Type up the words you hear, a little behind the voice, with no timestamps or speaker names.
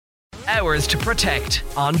Hours to Protect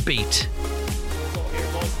on Beat. So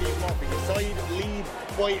here goes Steve Murphy. The side lead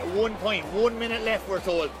by 1 point. 1 minute left, we're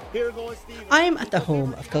told. Here goes Steve. I'm at the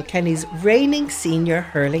home of Kilkenny's reigning senior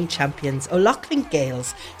hurling champions, O'Loughlin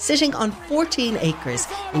Gaels, sitting on 14 acres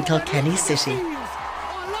in Kilkenny City.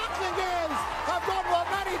 O'Loughlin Gaels have done what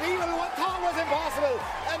many people thought was impossible,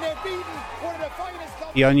 and they've beaten one of the finest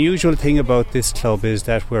clubs. The unusual thing about this club is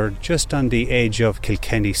that we're just on the edge of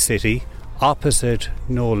Kilkenny City, opposite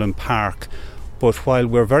Nolan Park. But while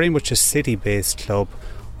we're very much a city-based club,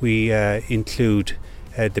 we include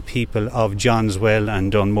the people of Johnswell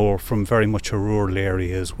and Dunmore from very much a rural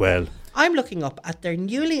area as well. I'm looking up at their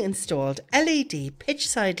newly installed LED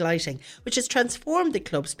pitch-side lighting, which has transformed the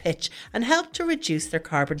club's pitch and helped to reduce their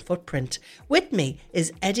carbon footprint. With me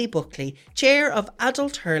is Eddie Buckley, Chair of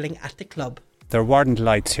Adult Hurling at the club. There weren't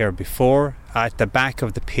lights here before. At the back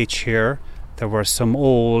of the pitch here, there were some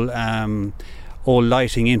old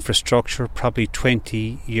lighting infrastructure, probably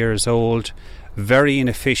 20 years old, very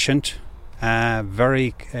inefficient,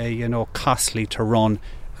 very costly to run,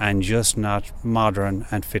 and just not modern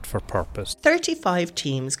and fit for purpose. 35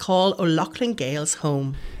 teams call O'Loughlin Gaels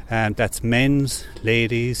home. That's men's,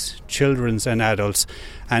 ladies, children's and adults.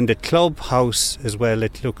 And the clubhouse as well,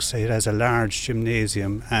 it has a large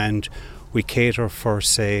gymnasium, and we cater for,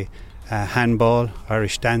 say, handball,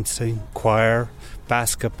 Irish dancing, choir,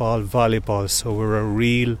 basketball, volleyball. So we're a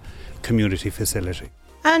real community facility.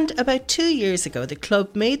 And about 2 years ago, the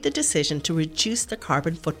club made the decision to reduce the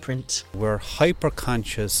carbon footprint. We're hyper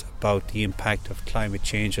conscious about the impact of climate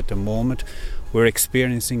change at the moment. We're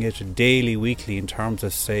experiencing it daily, weekly in terms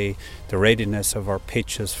of, say, the readiness of our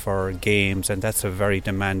pitches for games, and that's a very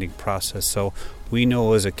demanding process. So we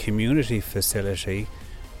know as a community facility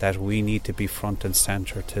that we need to be front and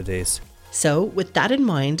centre to this. So, with that in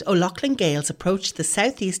mind, O'Loughlin Gaels approached the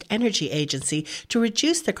South East Energy Agency to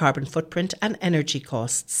reduce their carbon footprint and energy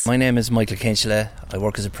costs. My name is Michael Kinchela. I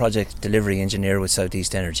work as a project delivery engineer with South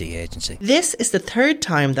East Energy Agency. This is the third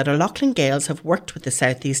time that O'Loughlin Gaels have worked with the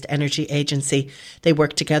South East Energy Agency. They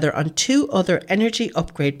worked together on 2 other energy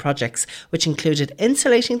upgrade projects, which included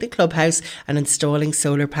insulating the clubhouse and installing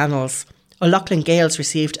solar panels. O'Loughlin Gaels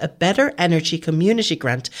received a Better Energy Community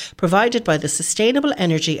Grant provided by the Sustainable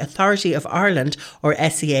Energy Authority of Ireland, or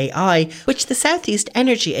SEAI, which the South East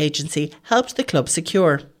Energy Agency helped the club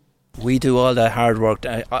secure. We do all that hard work.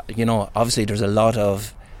 Obviously there's a lot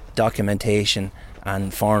of documentation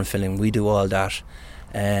and form filling. We do all that.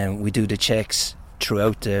 We do the checks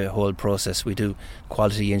throughout the whole process. We do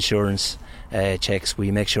quality insurance checks. We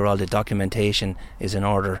make sure all the documentation is in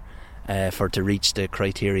order for to reach the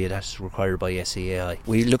criteria that's required by SEAI.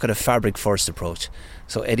 We look at a fabric first approach.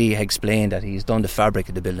 So Eddie explained that he's done the fabric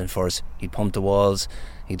of the building first. He pumped the walls,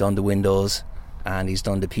 he done the windows, and he's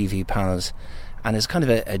done the PV panels. And it's kind of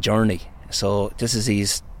a journey. So this is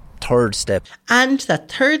his third step. And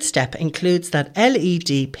that third step includes that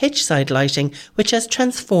LED pitch-side lighting, which has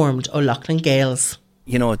transformed O'Loughlin Gaels.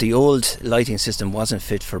 You know, the old lighting system wasn't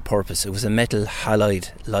fit for purpose. It was a metal halide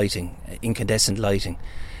lighting, incandescent lighting.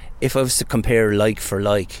 If I was to compare like for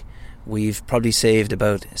like, we've probably saved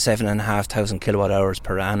about 7,500 kilowatt hours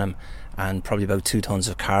per annum and probably about 2 tonnes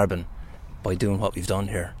of carbon by doing what we've done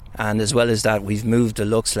here. And as well as that, we've moved the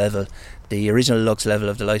lux level. The original lux level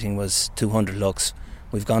of the lighting was 200 lux.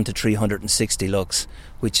 We've gone to 360 lux,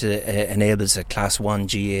 which enables a Class 1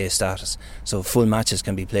 GAA status. So full matches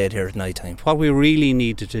can be played here at night time. What we really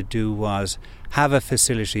needed to do was have a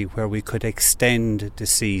facility where we could extend the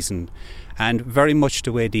season. And very much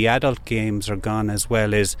the way the adult games are gone as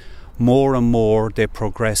well is more and more they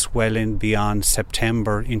progress well in beyond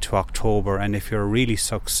September into October. And if you're really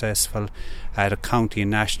successful at a county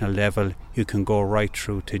and national level, you can go right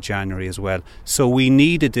through to January as well. So we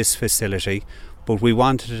needed this facility, but we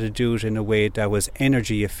wanted to do it in a way that was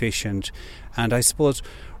energy efficient and I suppose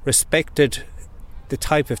respected the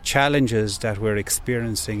type of challenges that we're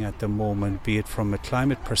experiencing at the moment, be it from a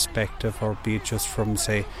climate perspective or be it just from,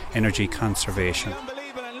 say, energy conservation.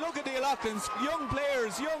 Young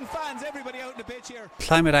players, young fans, everybody out in the pitch here.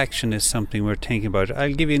 Climate action is something we're thinking about.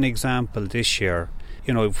 I'll give you an example this year.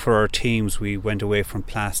 You know, for our teams, we went away from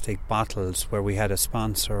plastic bottles where we had a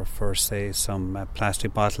sponsor for, say, some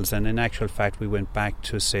plastic bottles. And in actual fact, we went back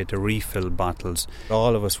to, say, the refill bottles.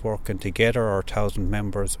 All of us working together, our 1,000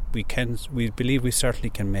 members, we believe we certainly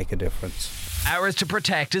can make a difference. Hours to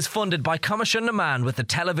Protect is funded by Commission na Man with the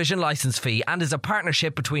television licence fee and is a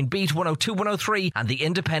partnership between Beat 102 103 and the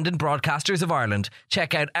Independent Broadcasters of Ireland.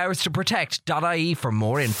 Check out hourstoprotect.ie for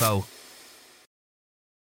more info.